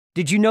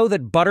Did you know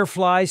that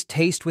butterflies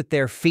taste with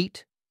their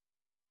feet?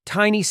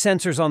 Tiny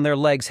sensors on their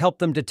legs help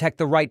them detect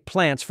the right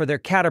plants for their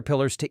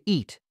caterpillars to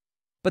eat.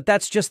 But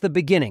that's just the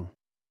beginning.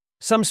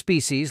 Some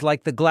species,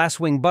 like the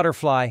glasswing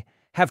butterfly,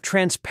 have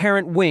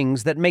transparent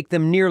wings that make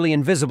them nearly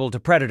invisible to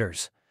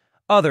predators.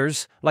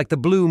 Others, like the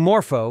blue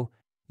morpho,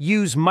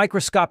 use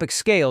microscopic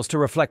scales to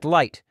reflect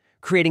light,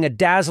 creating a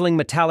dazzling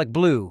metallic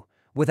blue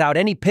without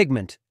any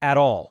pigment at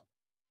all.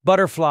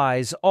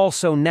 Butterflies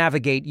also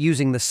navigate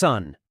using the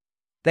sun.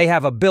 They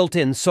have a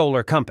built-in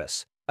solar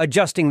compass,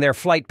 adjusting their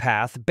flight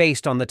path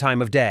based on the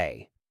time of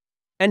day.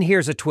 And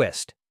here's a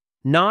twist.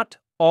 Not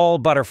all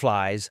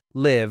butterflies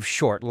live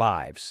short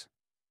lives.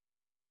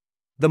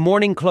 The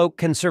mourning cloak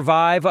can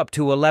survive up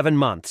to 11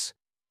 months,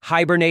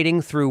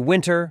 hibernating through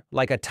winter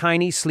like a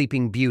tiny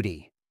sleeping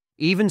beauty.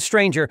 Even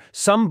stranger,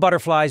 some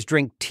butterflies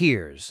drink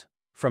tears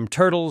from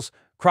turtles,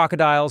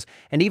 crocodiles,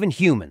 and even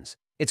humans.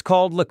 It's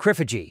called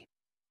lacryphagy,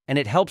 and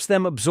it helps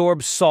them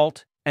absorb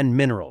salt and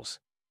minerals.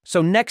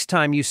 So next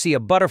time you see a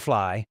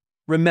butterfly,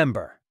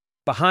 remember,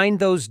 behind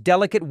those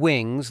delicate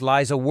wings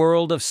lies a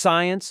world of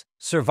science,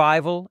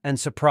 survival, and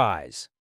surprise.